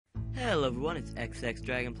Hello everyone, it's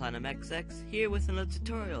dragonplatinum XX here with another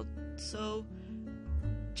tutorial. So,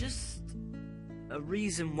 just a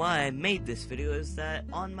reason why I made this video is that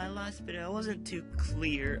on my last video I wasn't too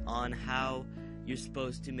clear on how you're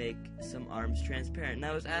supposed to make some arms transparent. And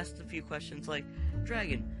I was asked a few questions like,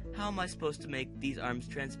 Dragon, how am I supposed to make these arms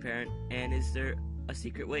transparent, and is there a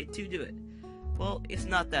secret way to do it? Well, it's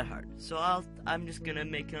not that hard. So I'm just gonna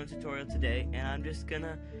make a tutorial today, and I'm just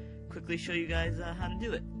gonna quickly show you guys how to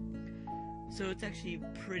do it. So it's actually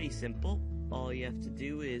pretty simple. All you have to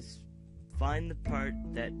do is find the part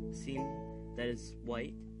that is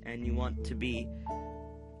white and you want to be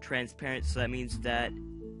transparent, so that means that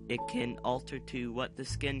it can alter to what the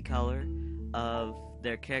skin color of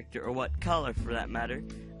their character, or what color for that matter,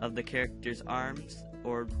 of the character's arms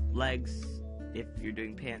or legs, if you're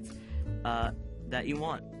doing pants, that you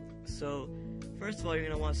want. So first of all, you're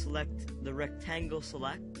going to want to select the rectangle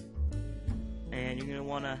select, and you're going to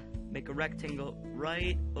want to make a rectangle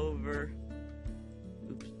right over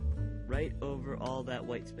all that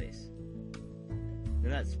white space. And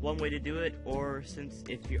that's one way to do it, or since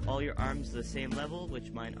if all your arms are the same level,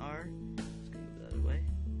 which mine are, just gonna move that away,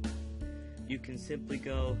 you can simply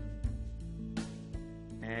go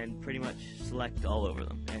and pretty much select all over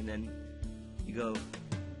them, and then you go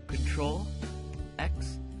Control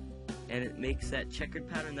X, and it makes that checkered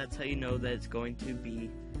pattern. That's how you know that it's going to be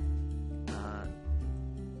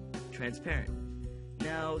transparent.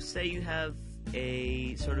 Now, say you have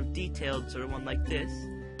a sort of detailed sort of one like this,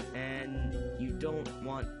 and you don't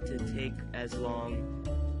want to take as long,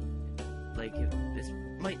 like this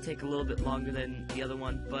might take a little bit longer than the other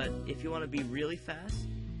one, but if you want to be really fast,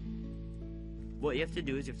 what you have to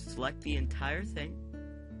do is you have to select the entire thing,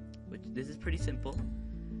 which this is pretty simple.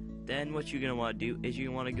 Then what you're going to want to do is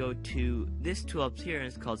you want to go to this tool up here, and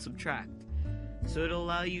it's called Subtract. So it'll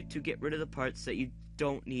allow you to get rid of the parts that you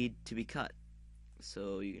don't need to be cut.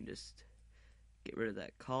 So you can just get rid of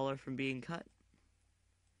that collar from being cut.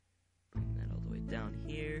 Bring that all the way down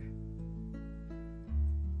here.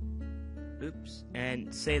 Oops.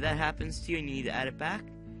 And say that happens to you and you need to add it back.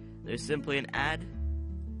 There's simply an add.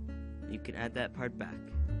 You can add that part back.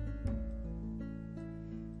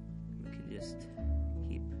 We can just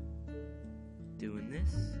keep doing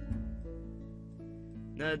this.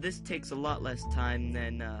 Now this takes a lot less time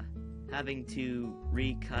than having to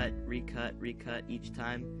recut each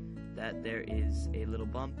time that there is a little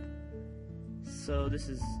bump. So this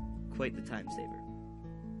is quite the time saver.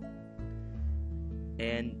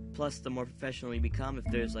 And plus, the more professional you become, if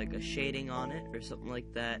there's like a shading on it or something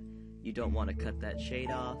like that, you don't want to cut that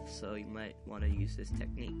shade off, so you might want to use this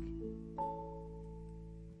technique.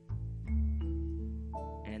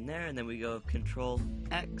 And there, and then we go Control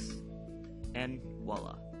X, and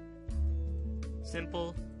voila.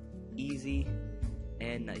 Simple, easy,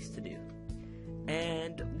 and nice to do.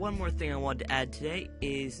 And one more thing I wanted to add today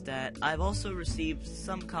is that I've also received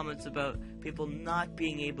some comments about people not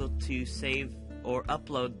being able to save or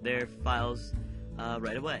upload their files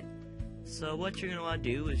right away. So what you're going to want to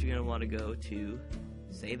do is you're going to want to go to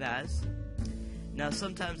Save As. Now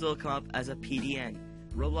sometimes it'll come up as a PDN.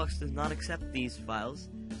 Roblox does not accept these files,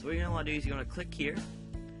 so what you're going to want to do is you're going to click here,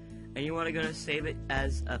 and you want to go to save it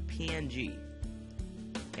as a PNG.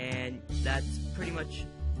 And that's pretty much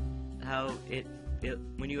how it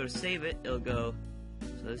when you go to save it, it'll go,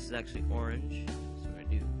 so this is actually orange, so we're going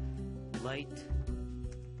to do light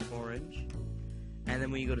orange, and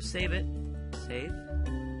then when you go to save it, save,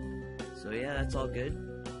 so yeah, that's all good.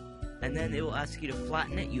 And then it will ask you to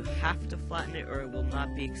flatten it. You have to flatten it or it will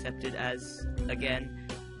not be accepted as, again,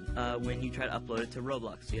 when you try to upload it to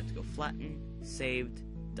Roblox. So you have to go flatten, saved,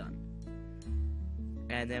 done.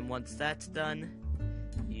 And then once that's done,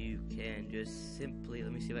 you can just simply,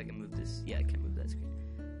 let me see if I can move this. Yeah, I can move that screen.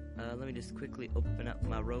 Let me just quickly open up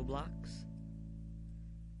my Roblox.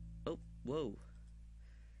 Oh, whoa.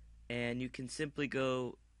 And you can simply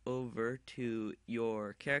go over to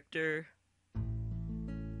your character,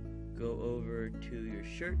 go over to your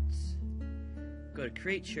shirts, go to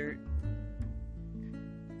create shirt,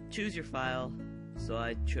 choose your file. So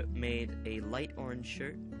I made a light orange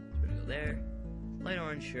shirt, so we're gonna go there, light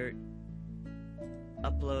orange shirt,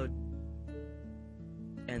 upload,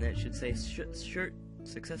 and then it should say shirt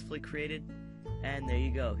successfully created, and there you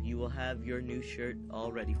go. You will have your new shirt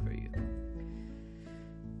all ready for you.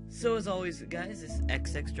 So as always, guys, this is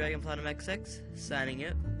dragonplatinum XX signing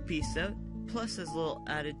out. Peace out. Plus, as a little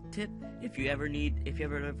added tip, if you ever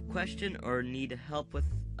have a question or need help with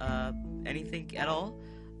anything at all,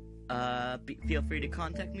 feel free to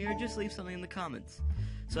contact me or just leave something in the comments.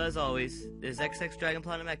 So as always, this is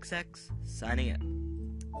dragonplatinum XX signing out.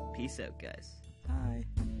 Peace out, guys.